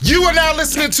You are now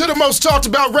listening to the most talked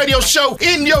about radio show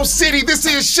in your city. This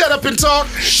is Shut Up and Talk.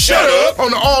 Shut Up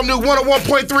on the all-new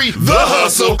 101.3 The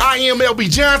Hustle. I am LB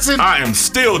Johnson. I am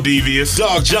still devious.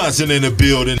 Dog Johnson in the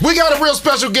building. We got a real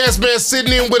special guest, man,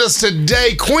 sitting in with us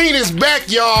today. Queen is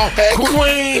back, y'all. Hey,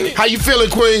 Queen. How you feeling,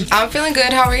 Queen? I'm feeling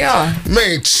good. How are y'all?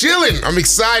 Man, chilling. I'm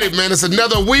excited, man. It's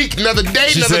another week, another day,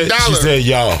 another dollar. She said,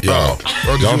 y'all. Don't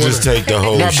just take the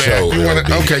whole show.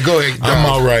 Okay, go ahead. I'm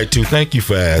all right, too. Thank you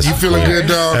for asking. You feeling good,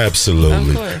 dog?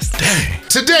 Absolutely. Of course. Dang.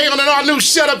 Today on our new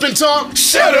Shut Up and Talk,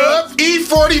 Shut Up,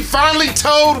 E40 finally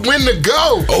told when to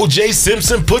go. O.J.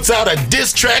 Simpson puts out a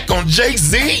diss track on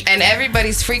Jay-Z. And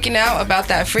everybody's freaking out about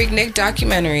that Freaknik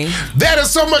documentary. That and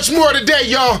so much more today,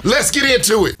 y'all. Let's get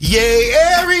into it. Yay,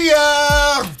 area.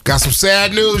 Got some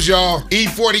sad news, y'all.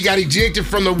 E40 got ejected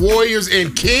from the Warriors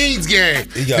and Kings game.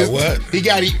 He got what? He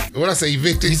got, what I say,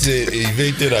 evicted? He said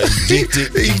evicted or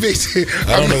ejected. Evicted.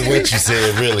 I don't know what you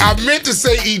said, really. I meant to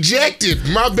say ejected.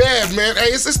 My bad, man.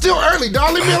 Hey, it's still early,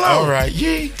 dog. Leave me alone. All right,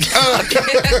 yeah. I'll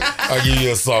give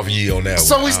you a soft yee on that one.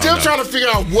 So we still trying to figure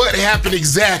out what happened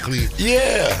exactly.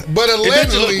 Yeah. But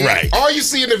allegedly, look right. all you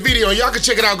see in the video, and y'all can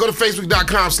check it out, go to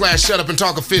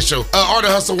facebook.com/shutupandtalkofficial, or the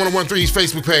Hustle 1013's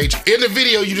Facebook page. In the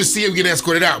video, you just see him getting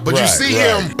escorted out. But you see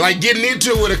him like getting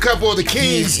into it with a couple of the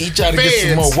Kings. He tried to get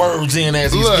some more words in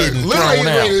as he's getting thrown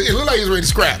out. It looked like he was ready to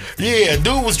scrap. Yeah,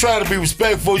 dude was trying to be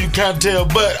respectful, you can't tell,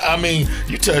 but I mean,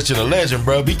 you touching a legend,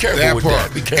 bro. Be careful with that.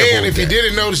 Be careful. And if you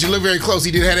didn't notice, you look very close.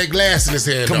 He did have that glass in his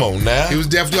hand. Come on now. He was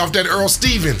definitely off that Earl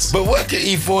Stevens. But what can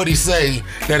E40 say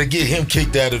that'll get him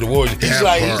kicked out of the Warriors? He's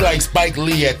like Spike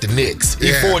Lee at the Knicks.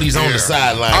 E40's on the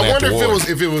sideline. I wonder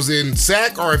if it was in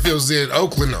Sac or if it was in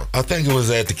Oakland though. I think it was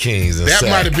at the Kings. That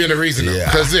might have been the reason though.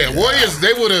 Because Warriors,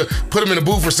 they would have put him in a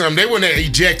booth or something. They wouldn't have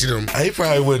ejected him. They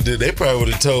probably would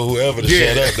have told whoever to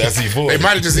shut up. That's E40. They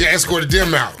might have just escorted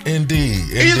them out.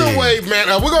 Indeed. Either way, man,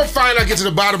 we're gonna find out, get to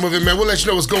the bottom of it, man. We'll let you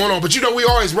know what's going on. But you know, we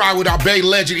always ride with our Bay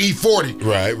legend E40.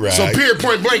 Right. So period,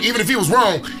 point blank, even if he was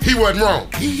wrong, he wasn't wrong.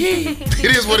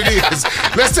 It is what it is.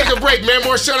 Let's take a break, man.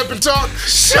 More Shut Up and Talk.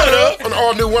 Shut Up on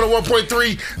all new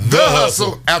 101.3 The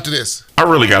Hustle. After this. I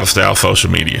really got to stay off social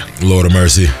media. Lord of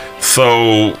mercy.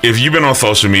 So if you've been on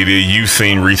social media, you've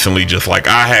seen recently, just like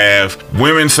I have,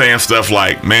 women saying stuff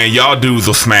like, man, y'all dudes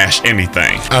will smash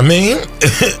anything. I mean,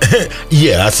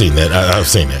 yeah, I've seen that. I've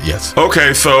seen that, yes.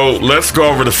 Okay, so let's go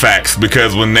over the facts,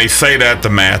 because when they say that, the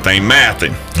math ain't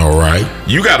mathing. All right.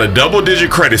 You got a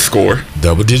double-digit credit score.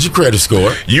 Double-digit credit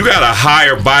score. You got a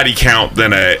higher body count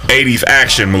than a 80s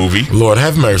action movie. Lord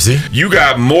have mercy. You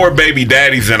got more baby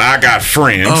daddies than I got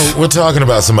friends. Oh, we're talking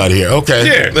about somebody here. Okay.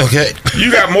 Yeah. Okay.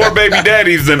 You got more baby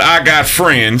daddies than I got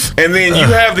friends. And then you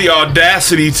have the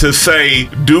audacity to say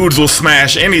dudes will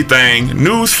smash anything.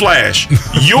 Newsflash.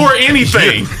 You're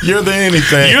anything. You're the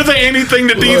anything. You're the anything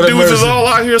that these Lord dudes is all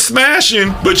out here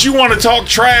smashing, but you want to talk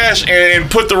trash and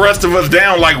put the rest of us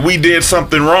down like we did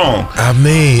something wrong. I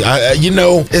mean, you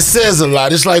know, it says a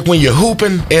lot. It's like when you're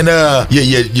hooping and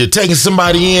you're taking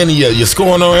somebody in and you're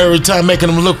scoring on every time, making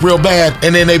them look real bad,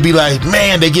 and then they be like,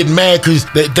 man, they get mad because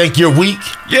they think you're weak.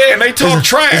 Yeah, and they talk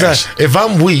trash. Like, if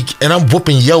I'm weak and I'm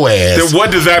whooping your ass, then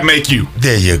what does that make you?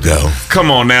 There you go.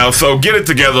 Come on now. So get it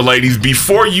together, ladies.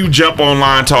 Before you jump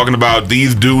online talking about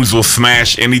these dudes will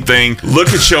smash anything, look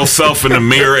at yourself in the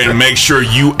mirror and make sure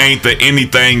you ain't the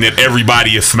anything that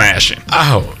everybody is smashing.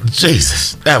 Oh,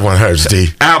 Jesus. That one hurts, D.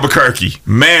 Albuquerque,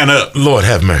 man up. Lord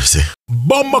have mercy.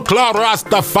 Bumba Cloud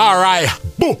Rastafari.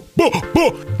 Boo, boo,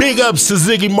 boo. Big ups to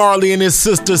Ziggy Marley and his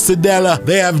sister Sedella.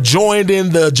 They have joined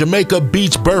in the Jamaica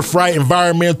Beach Birthright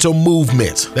Environmental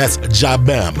Movement. That's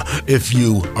JABEM, if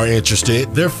you are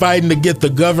interested. They're fighting to get the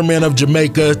government of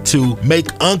Jamaica to make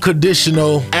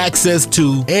unconditional access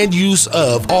to and use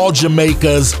of all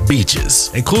Jamaica's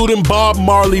beaches, including Bob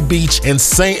Marley Beach and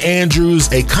St. Andrews,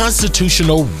 a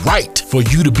constitutional right for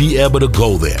you to be able to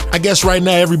go there. I guess right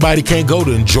now everybody can't go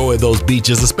to enjoy those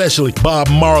beaches, especially Bob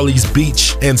Marley's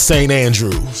beach and St.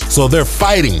 Andrews. So they're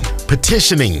fighting,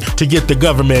 petitioning to get the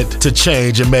government to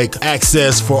change and make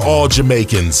access for all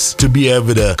Jamaicans to be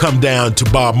able to come down to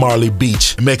Bob Marley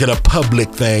Beach and make it a public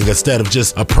thing instead of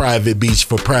just a private beach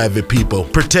for private people.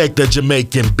 Protect the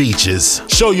Jamaican beaches.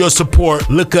 Show your support.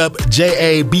 Look up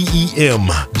JABEM,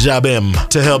 JABEM,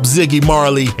 to help Ziggy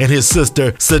Marley and his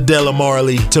sister Sedella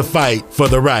Marley to fight for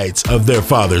the rights of their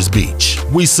father's beach.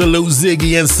 We salute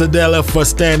Ziggy and Sedella for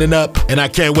standing up, and I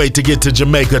can't wait to get to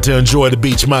Jamaica to enjoy the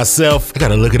beach myself. I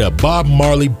gotta look it up. Bob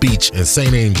Marley Beach in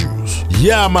St. Andrews.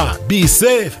 Yeah, man. Be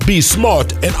safe, be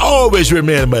smart, and always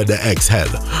remember to exhale.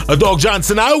 A Dog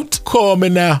Johnson out. Call me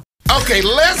now. Okay,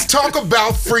 let's talk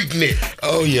about Freaknik.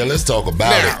 Oh, yeah, let's talk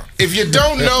about now, If you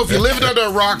don't know, if you're living under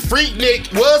a rock,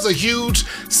 Freaknik was a huge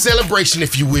celebration,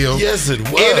 if you will. Yes, it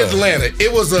was. In Atlanta.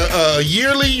 It was a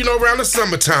yearly, around the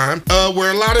summertime,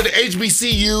 where a lot of the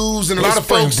HBCUs and a lot of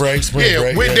spring folks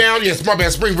break, went down. Yes, my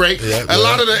bad, spring break. Yeah, a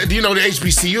lot of the, the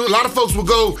HBCU, a lot of folks would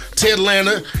go to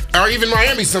Atlanta or even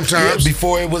Miami sometimes. Yeah,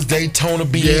 before it was Daytona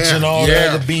Beach and all the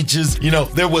other beaches,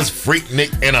 there was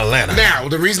Freaknik in Atlanta. Now,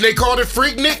 the reason they called it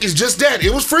Freaknik is just that.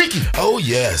 It was freaky. Oh,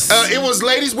 yes. It was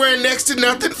ladies wearing next to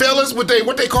nothing, fellas with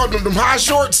what they called them high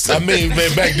shorts. I mean,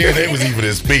 man, back then they was even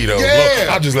in Speedo. Yeah.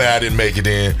 Look, I'm just glad I didn't make it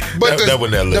in. But that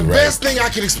wouldn't have looked the right. best thing I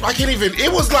can't even,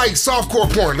 it was like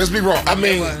softcore porn, let's be wrong. I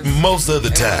mean, most of the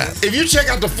time. If you check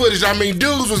out the footage, I mean,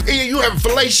 dudes was, you have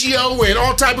fellatio and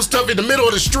all type of stuff in the middle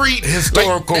of the street.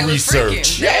 Historical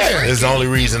research. Yeah. It's the only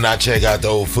reason I check out the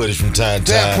old footage from time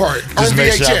to time. That part. Just on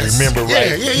make VHS. sure I remember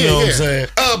right. You know what I'm saying?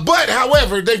 But,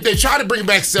 however, they tried to bring it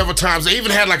back several times. They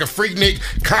even had like a Freaknik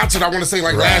concert, I want to say,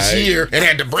 last year. And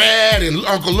had the Brad and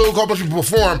Uncle Luke, a whole bunch of people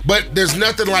perform. But there's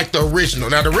nothing like the original.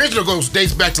 Now, the original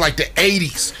dates back to like the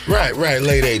 80s. Right,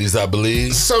 late 80s, I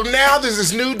believe. So now there's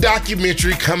this new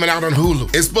documentary coming out on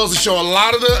Hulu. It's supposed to show a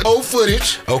lot of the old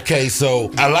footage. Okay,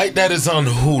 so I like that it's on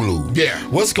Hulu. Yeah.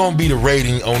 What's going to be the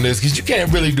rating on this? Because you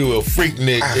can't really do a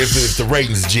Freaknik if the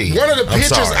rating's G. One of the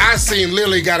pictures I seen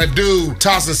literally got a dude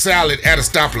tossing salad at a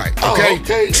stoplight. Okay? Oh,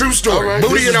 okay. True story. Right.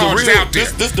 Booty and all is out there.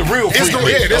 This the real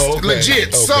Freaknik. Yeah, that's legit.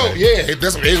 Okay. So,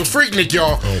 it was Freaknik,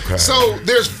 y'all. Okay. So,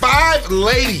 there's 5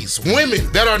 ladies,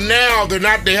 women, that are now,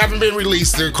 they haven't been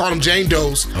released. They call them Jane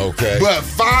Does. Okay. But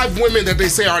 5 women that they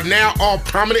say are now all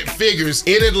prominent figures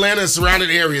in Atlanta and surrounding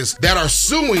areas that are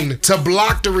suing to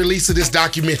block the release of this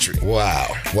documentary. Wow.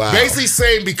 Basically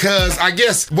saying because I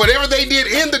guess whatever they did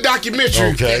in the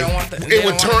documentary, they don't want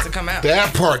it to come out.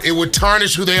 That part, it would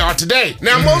tarnish who they are today.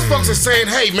 Now, most folks are saying,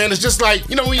 hey, man, it's just like,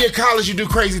 when you're in college, you do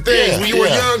crazy things. When you were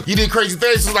young, you did crazy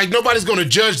things. It's like nobody's going to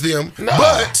judge them. No.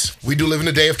 But we do live in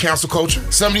a day of cancel culture.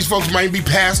 Some of these folks might be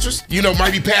pastors,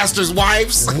 might be pastors'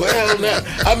 wives. Well,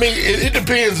 I mean, it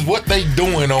depends what they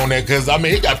doing on that, because, I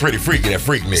mean, it got pretty freaky, that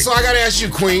Freaknik. So I got to ask you,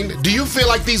 Queen, do you feel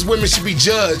like these women should be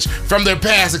judged from their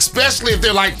past, especially if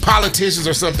they're like politicians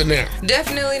or something now?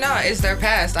 Definitely not. It's their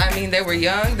past. I mean, they were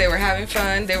young, they were having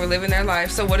fun, they were living their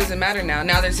life. So what does it matter now?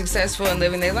 Now they're successful and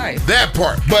living their life. That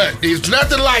part. But it's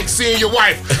nothing like seeing your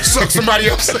wife suck somebody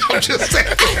else. I'm just saying.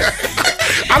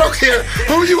 I don't care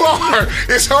who you are.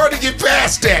 It's hard to get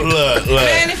past that. Look.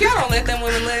 Man, if y'all don't let them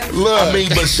women live. I mean,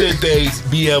 but should they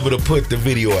be able to put the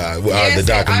video out, the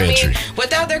documentary? I mean,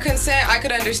 without their consent, I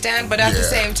could understand, but at the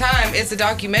same time, it's a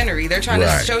documentary. They're trying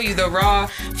to show you the raw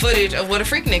footage of what a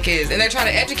Freaknik is, and they're trying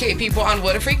to educate people on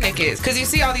what a Freaknik is. Because you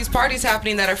see all these parties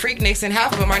happening that are Freakniks, and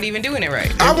half of them aren't even doing it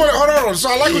right. I want to, hold on. So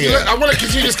I like what I want to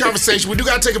continue this conversation. We do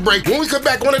got to take a break. When we come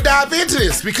back, I want to dive into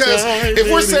this, because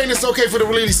if we're saying it's okay for the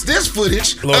release this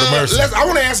footage, Lord of mercy. I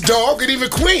want to ask Dog and even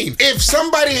Queen, if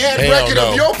somebody had record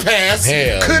of your past,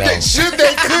 could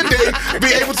they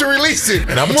be able to release it?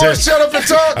 And More shut up and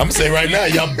talk. I'm gonna say right now,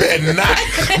 y'all better not.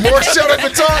 More shut up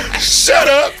and talk. Shut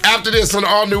up. After this on the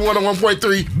all new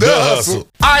 101.3 The Hustle.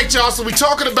 All right, y'all. So we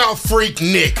talking about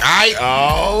Freaknik. All right.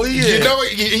 Oh yeah.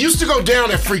 It used to go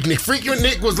down at Freaknik.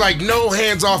 Freaknik was like no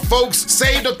hands off. Folks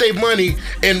saved up their money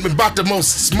and bought the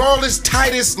most smallest,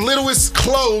 tightest, littlest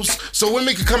clothes so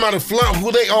women could come out and flaunt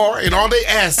who they are and all their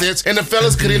assets, and the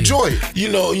fellas could enjoy it.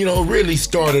 Really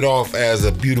started off as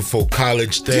a beautiful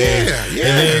college thing. Yeah.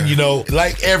 And then,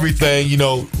 like everything,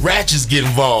 ratchets get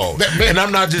involved. And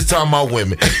I'm not just talking about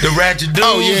women. The ratchet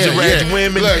dudes, the ratchet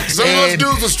women. Look, some of those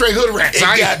dudes were straight hood rats.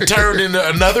 It got turned into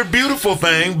another beautiful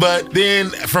thing, but then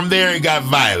from there it got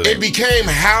violent. It became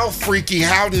how freaky,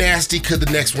 how nasty could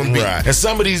the next one be? Right. And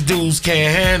some of these dudes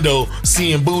can't handle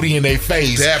seeing booty in their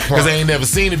face because they ain't never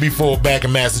seen it before back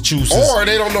in Massachusetts. Or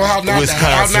they don't know how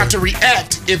not to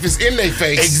react if it's in their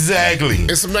face. Exactly.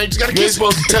 And somebody just gotta You're kiss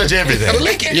supposed to touch everything. Gotta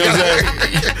lick it. You know what I'm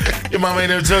saying? Your mama ain't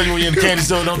never tell you when you're in the candy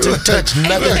store, don't touch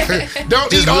nothing.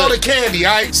 Don't eat all the candy,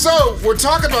 all right? So we're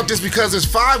talking about this because there's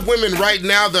 5 women right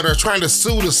now that are trying to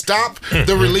sue to stop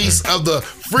the release of the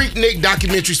Freaknik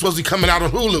documentary supposed to be coming out on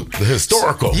Hulu. The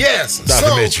historical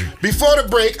documentary. So before the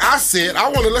break, I said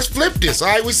let's flip this. All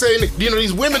right, we saying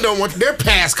these women don't want their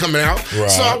past coming out. Right.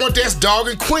 So I want to ask Dog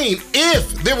and Queen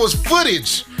if there was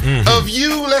footage of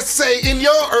you, let's say in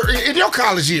your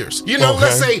college years.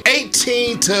 Let's say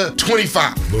 18 to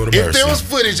 25. Lord of if mercy. there was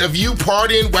footage of you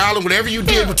partying, wilding, whatever you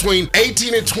did between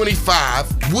 18 and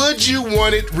 25, would you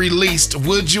want it released?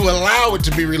 Would you allow it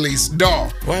to be released,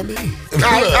 Dog? Why me?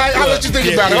 I'll let you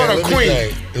think about it. Hold on,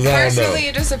 Queen. Personally,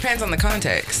 it just depends on the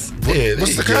context.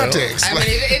 What's the context? I mean,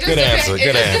 it just Good depends. answer.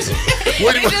 Good answer.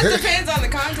 It just depends on the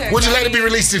context. Would you let it be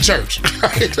released in church?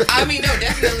 I mean, no,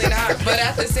 definitely not. But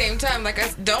at the same time,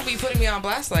 don't be putting me on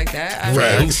blast like that. I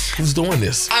Right. mean, Who's doing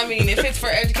this? I mean, if it's for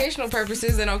educational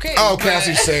purposes, then okay. Oh, okay, I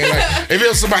see what you're saying. Like, if it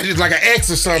was somebody like an ex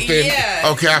or something,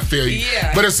 Yeah. okay, I feel you.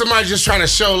 Yeah. But if somebody's just trying to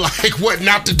show like what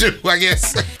not to do, I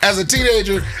guess, as a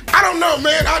teenager, I don't know,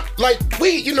 man.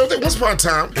 Once upon a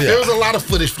time, there was a lot of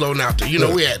footage floating out there.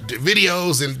 We had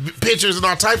videos and pictures and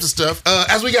all types of stuff.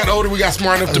 As we got older, we got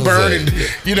smart enough to burn and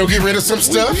get rid of some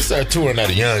stuff. We started touring at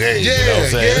a young age. You know what I'm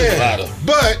saying? There's a lot of.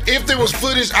 But if there was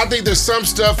footage, I think there's some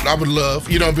stuff I would love.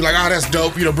 Be like, oh, that's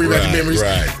dope. Bring back the memories.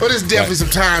 Right. But it's definitely some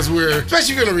times where,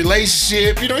 especially if you're in a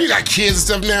relationship, you got kids and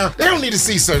stuff now. They don't need to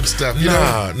see certain stuff.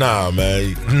 Nah,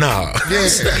 man. Nah.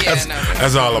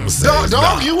 That's all I'm gonna say.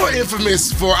 Dog, you were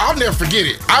infamous for, I'll never forget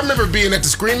it. I remember being at the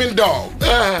Screaming Dog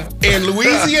in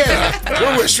Louisiana.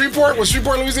 Where was Shreveport? Was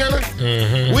Shreveport, Louisiana?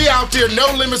 Mm-hmm. We out there,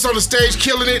 no limits on the stage,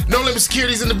 killing it. No limit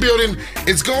security's in the building.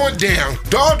 It's going down.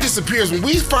 Dog disappears. When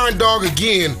we find Dog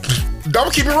again,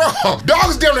 don't keep it wrong. Dog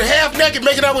is down there half naked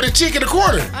making out with a chick in the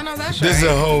corner. I know that's right. There's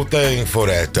a whole thing for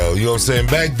that, though. You know what I'm saying?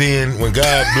 Back then, when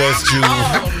God blessed you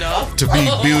to be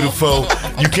beautiful,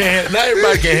 not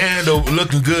everybody can handle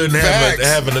looking good and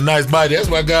having a nice body. That's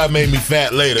why God made me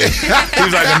fat later. He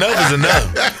was like, enough is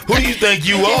enough. Who do you think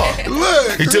you are?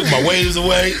 Look. He took my waves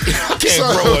away. I can't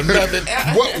grow or nothing.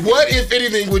 What, if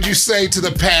anything, would you say to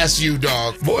the past you,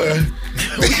 Dog? Boy,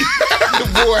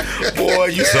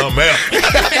 you something else.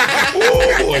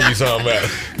 Boy, you something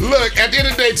else. Look, at the end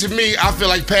of the day, to me, I feel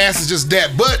like past is just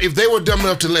that. But if they were dumb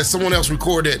enough to let someone else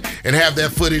record it and have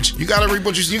that footage, you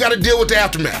gotta deal with the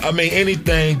aftermath. I mean,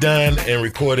 anything done and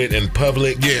recorded in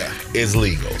public is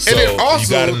legal. So and then also, you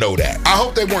gotta know that. I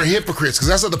hope they weren't hypocrites, because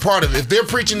that's the other part of it. If they're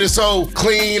preaching this whole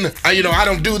clean, I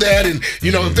don't do that, and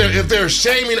if they're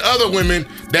shaming other women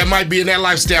that might be in that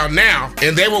lifestyle now,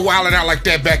 and they were wilding out like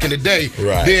that back in the day,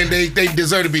 then they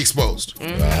deserve to be exposed. I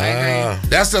agree.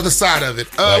 That's the other side of it.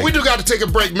 We do got to take a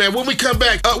break, man. When we come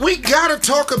back, we got to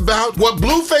talk about what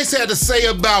Blueface had to say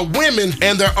about women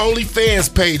and their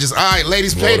OnlyFans pages. All right,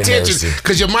 ladies, pay attention,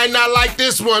 because you might not like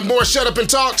this one. More Shut Up and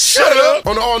Talk. Shut up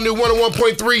on the all-new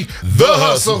 101.3 The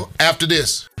Hustle after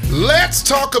this. Let's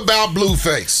talk about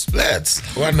Blueface.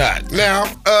 Why not?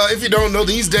 Now, if you don't know,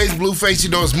 these days Blueface,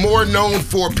 is more known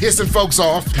for pissing folks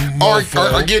off or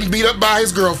getting beat up by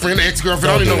his girlfriend,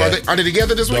 ex-girlfriend. I don't even know. Are they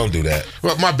together this week? Don't do that.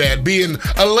 Well, my bad. Being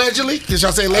allegedly, because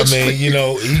y'all say allegedly. I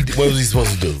mean, what was he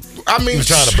supposed to do? He was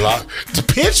trying to block. To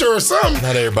pinch her or something.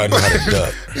 Not everybody knows how to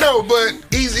duck. No, but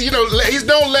he's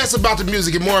known less about the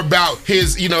music and more about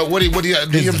his, what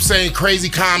he saying crazy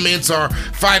comments or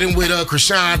fighting with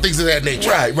Krishan, things of that nature.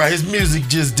 Right. His music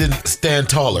just didn't stand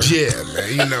taller. Yeah,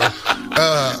 man,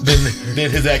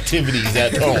 than his activities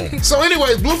at home. So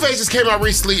anyways, Blueface just came out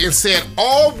recently and said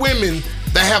all women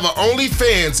that have an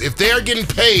OnlyFans, if they're getting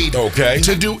paid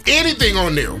to do anything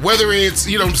on there, whether it's,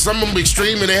 some of them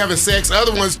extreme and they're having sex,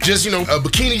 other ones just,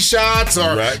 bikini shots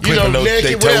or,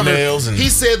 naked, whatever. He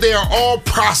said they are all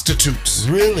prostitutes.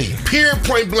 Really? Period,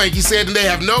 point blank. He said that they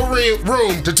have no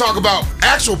room to talk about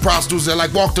actual prostitutes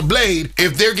that walk the blade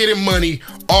if they're getting money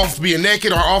off being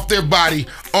naked or off their body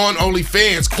on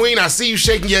OnlyFans. Queen, I see you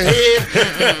shaking your head.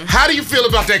 How do you feel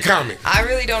about that comment? I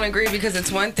really don't agree, because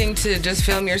it's one thing to just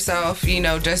film yourself,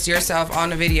 just yourself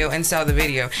on a video and sell the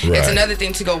video. Right. It's another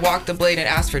thing to go walk the blade and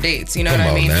ask for dates. You know what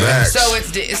I mean?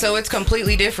 So it's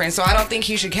completely different. So I don't think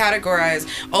he should categorize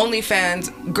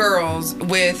OnlyFans girls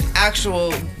with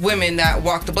actual women that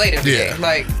walk the blade every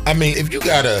day. I mean, if you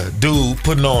got a dude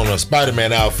putting on a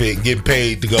Spider-Man outfit and getting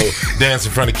paid to go dance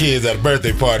in front of kids at a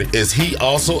birthday party, is he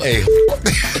also a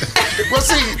Well,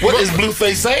 see, what is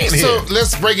Blueface saying here? So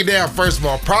let's break it down. First of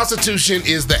all, prostitution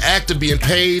is the act of being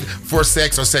paid for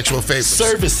sex or sexual favors.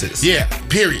 Services. Yeah,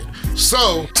 period.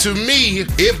 So, to me,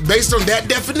 if based on that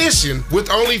definition, with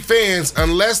OnlyFans,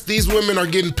 unless these women are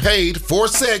getting paid for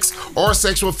sex or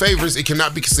sexual favors, it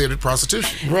cannot be considered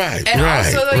prostitution. Right. And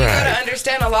also, though, you gotta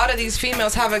understand, a lot of these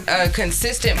females have a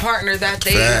consistent partner that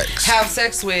they have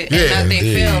sex with, and that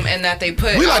they film, and that they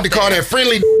put. We like to call that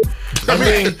friendly. I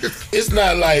mean, it's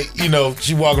not like,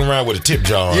 she walking around with a tip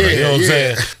jar on her. You know what I'm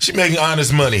saying? She making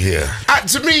honest money here.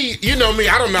 To me, you know me,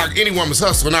 I don't knock any woman's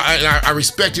hustle. And I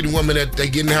respect any woman that they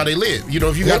getting how they live.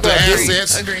 If you got the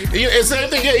assets. Agreed. And same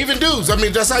thing, even dudes. I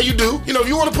mean, that's how you do. If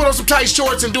you want to put on some tight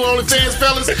shorts and do OnlyFans,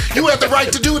 fellas, you have the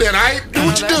right to do that, all right? Do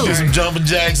what you do. Do some jumping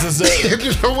jacks and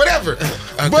stuff. Whatever.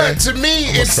 Okay. But to me,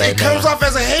 it comes off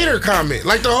as a hater comment.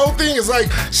 The whole thing is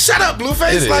shut up,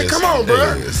 Blueface. Come on,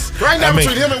 bro. Right now,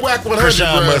 between him and Whack 100,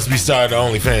 Krishan must be starting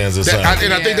OnlyFans or something.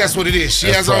 And I think that's what it is. She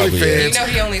has OnlyFans. You know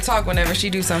he only talk whenever she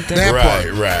do something.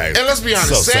 Right. And let's be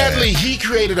honest, sadly, he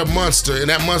created a monster, and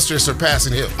that monster is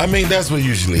surpassing him. I mean, that's what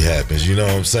usually happens. You know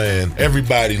what I'm saying?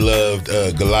 Everybody loved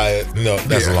Goliath. No,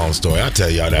 that's a long story. I'll tell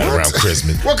y'all that around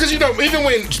Christmas. Well, because, you know, even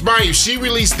when, mind you, she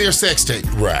released their sex tape.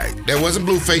 Right. That wasn't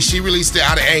Blueface. She released it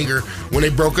out of anger when they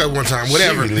broke up one time,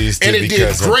 whatever. She released and it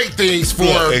did great things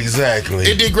for... Exactly.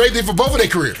 It did great things for both of their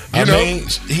careers. I mean,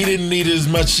 he didn't need as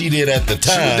much she did at the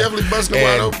time. She was definitely busting them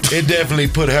wide open. It definitely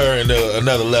put her into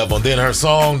another level. And then her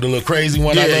song, the little crazy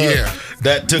one I love,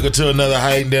 that took her to another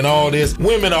height. And then all this,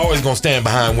 women are always going to stand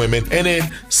behind women. And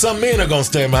then some men are going to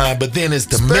stand behind, but then it's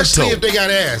the Especially mental. if they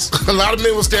got ass. A lot of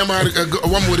men will stand behind a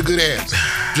woman with a good ass.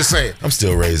 Just saying. I'm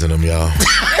still raising them, y'all.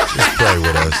 Just pray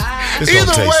with us. It's Either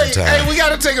gonna take way, some time. hey, we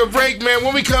got to take a break, man.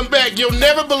 When we come back, you'll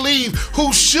never believe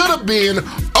who should have been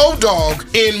O-Dog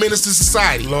in Menace to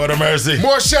Society. Lord have mercy.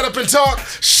 More Shut Up and Talk.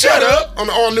 Shut Up on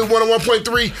the all-new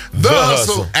 101.3 The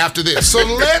Hustle after this. So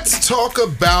let's talk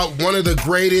about one of the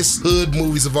greatest hood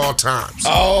movies of all time.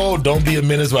 Oh, don't be a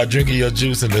menace while drinking your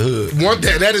juice in the hood.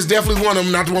 That is definitely one of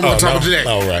them, not the one we're talking about today.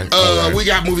 All right. We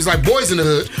got movies like Boys in the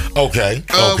Hood. Okay.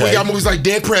 We got movies like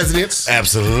Dead Presidents.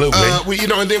 Absolutely.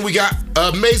 And then we got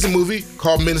an amazing movie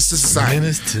called Menace to Society.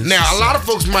 Now, a lot of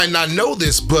folks might not know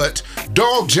this, but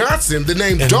Dog Johnson, the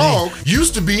name Dog,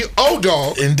 used to be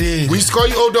O-Dog. Indeed. We used to call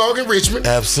you O-Dog in Richmond.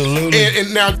 Absolutely.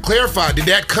 And now, clarify, did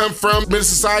that come from Menace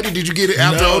to Society? Did you get it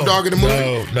after O-Dog in the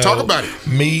movie? No. Talk about it.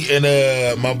 Me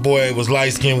and my boy was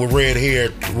light-skinned with red hair,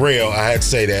 Rail. I had to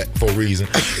say that for a reason,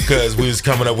 because we was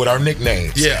coming up with our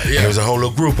nicknames. Yeah. And there was a whole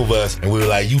little group of us, and we were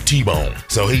like, you T-Bone.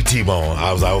 So he T-Bone.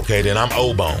 I was like, okay, then I'm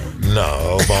O-Bone.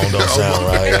 No, O-Bone don't sound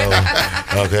right.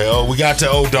 Okay, we got to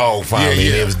O-Dog finally,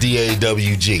 and it was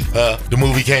D-A-W-G. The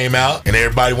movie came out, and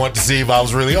everybody wanted to see if I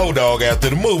was really O-Dog after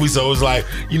the movie, so it was like,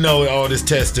 all this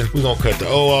testing, we're going to cut the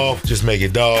O off, just make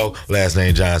it Dog, last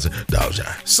name Johnson, Dog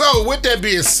Johnson. So, with that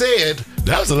being said...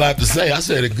 That was a lot to say. I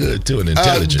said it good, too, and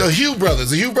intelligent. The Hugh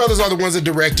brothers. The Hugh brothers are the ones that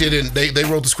directed, and they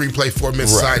wrote the screenplay for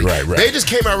Menace Society. Right. They just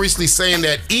came out recently saying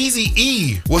that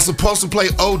Eazy-E was supposed to play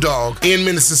O-Dog in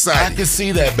Menace Society. I could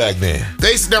see that back then.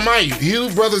 Now, mind you, Hugh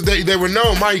brothers, they were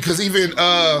known, mind you, because even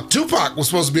Tupac was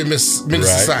supposed to be in Menace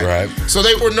Society. Right. So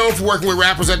they were known for working with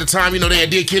rappers at the time. They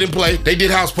did Kid and Play. They did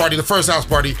House Party, the first House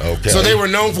Party. Okay. So they were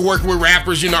known for working with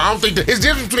rappers. I don't think it's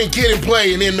different between Kid and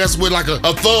Play and then messing with like a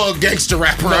thug gangster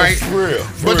rapper, right? For real.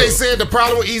 But they said the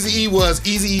problem with Eazy-E was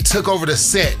Eazy-E took over the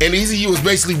set, and Eazy-E was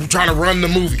basically trying to run the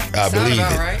movie. I believe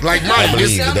it. Right. Like I Mike,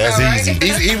 believe it. That's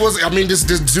easy. He was. This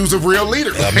dude's a real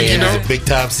leader. I mean, he was a big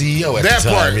time CEO at that the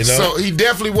time. part. So he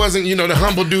definitely wasn't, the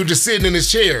humble dude just sitting in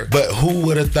his chair. But who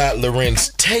would have thought Lorenz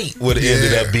Tate would have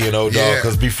ended up being O-Dog?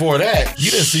 Because before that, you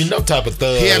didn't see no type of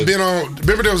thug. He had been on.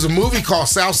 Remember, there was a movie called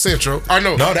South Central.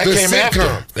 No, that came sitcom.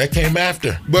 after. That came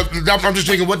after. But I'm just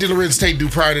thinking, what did Lorenz Tate do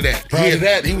prior to that? Prior to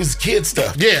that, he was kid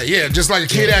stuff. Yeah, just like a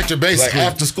kid actor, basically.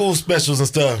 Like after school specials and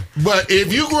stuff. But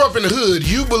if you grew up in the hood,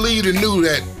 you believed and knew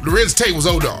that Lorenz Tate was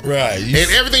O-Dog. Right.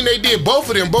 And everything they did, both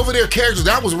of their characters,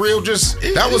 that was real,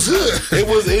 that was hood. It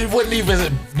wasn't even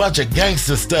a bunch of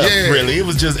gangster stuff, really. It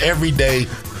was just everyday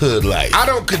hood life. I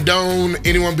don't condone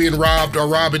anyone being robbed or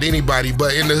robbing anybody,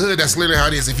 but in the hood, that's literally how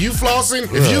it is. If you flossing,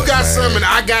 if you got something and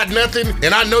I got nothing,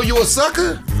 and I know you a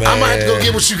sucker, I might have to go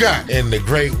get what you got. In the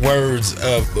great words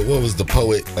of, what was the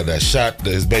poet that shot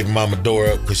his baby mama door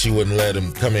up because she wouldn't let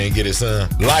him come in and get his son?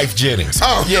 Life Jennings.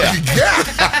 Oh, yeah.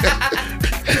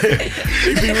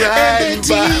 He be riding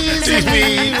by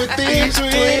TV with these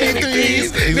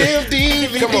 23s.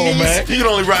 Come on, man. You can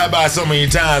only ride by so many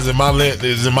times, and my lint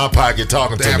is in my pocket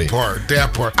talking to me.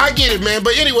 That part. I get it, man.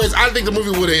 But anyways, I think the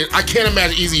movie would have. I can't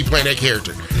imagine Eazy playing that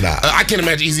character. Nah. I can't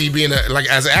imagine Eazy being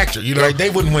as an actor. Like they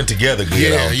wouldn't went together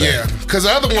good. Yeah. Because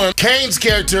the other one, Kane's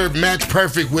character matched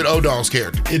perfect with O-Dog's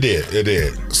character. It did.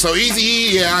 So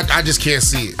Eazy-E, I just can't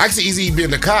see it. I can see Eazy-E being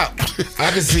the cop.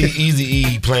 I can see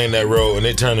Eazy-E playing that role, and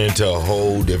it turned into a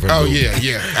whole different movie.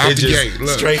 Yeah. Out the gate.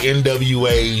 Look. Straight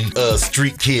NWA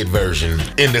street kid version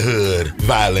in the hood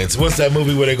violence. What's that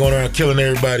movie where they're going around killing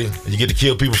everybody? You get to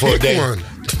kill people for a day.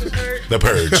 The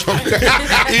Purge.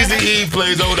 Eazy-E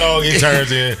plays O-Dog. It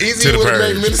turns in Eazy to The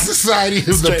Purge. Menace Society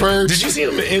is The Purge. Did you see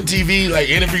him in MTV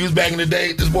interviews back in the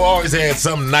day? This boy always had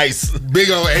something nice. Big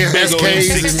old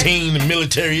M16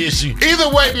 military issue. Either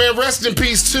way, man, rest in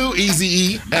peace to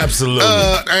Eazy-E. Absolutely.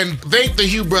 And thank the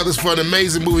Hugh brothers for an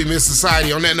amazing movie, Menace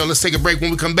Society. On that note, let's take a break.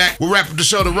 When we come back, we'll wrap up the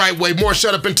show the right way. More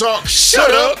Shut Up and Talk.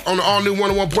 Shut up on the all-new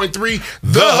 101.3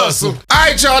 The Hustle. All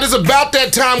right, y'all, it's about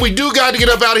that time. We do got to get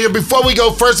up out of here. Before we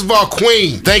go, first of all,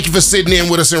 Queen, thank you for sitting in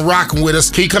with us and rocking with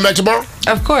us. Can you come back tomorrow?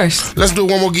 Of course. Let's do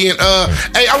it one more again.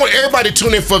 Hey, I want everybody to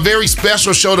tune in for a very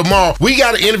special show tomorrow. We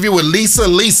got an interview with Lisa,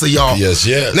 y'all. Yes,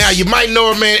 yes. Now, you might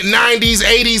know her, man, 90s,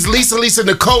 80s, Lisa,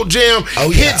 Nicole Jam.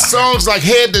 Oh, yeah. Hit songs like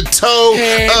Head to Toe,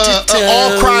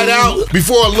 All Cried Out,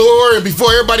 Before Allure, and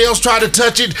before everybody else tried to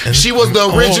touch it. She was the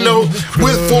original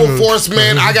with Full Force,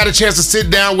 man. I got a chance to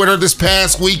sit down with her this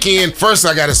past weekend. First,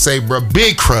 I got to say, bro,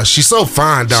 big crush. She's so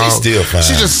fine, dog. She's still fine.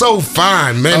 She's just so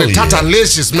fine, man. And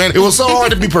tatalicious, man. It was so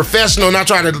hard to be professional, not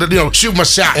trying to, shoot my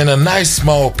shot. In a nice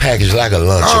small package like a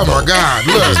lunch. Oh my God,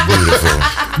 look. It's beautiful.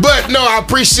 But no, I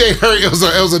appreciate her. It was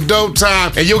a dope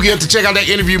time, and you'll get to check out that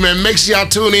interview, man. Make sure y'all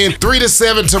tune in 3 to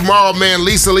 7 tomorrow, man.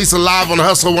 Lisa live on the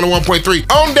Hustle 101.3.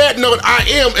 On that note, I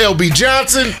am LB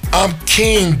Johnson. I'm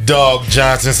King Dog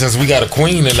Johnson, since we got a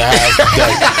queen in the house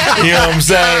today. You know what I'm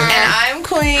saying? And I'm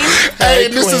Queen. Hey,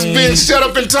 this has been Shut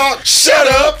Up and Talk. Shut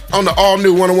Up on the all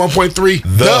new 101.3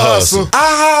 The Hustle. I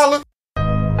holla.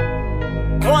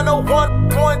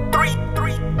 101.3.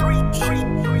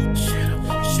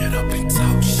 Shut up and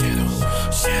talk. Shut up.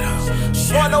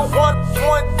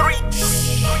 101.3.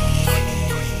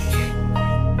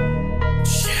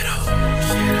 Shut up.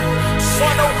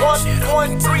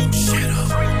 101.3. Shut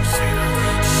up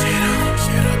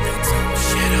and talk.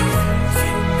 Shut up.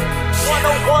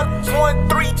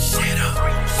 101.3. Shut up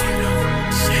and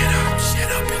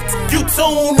talk. You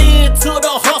tune in to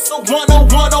the Hustle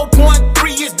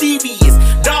 101.3 is DV.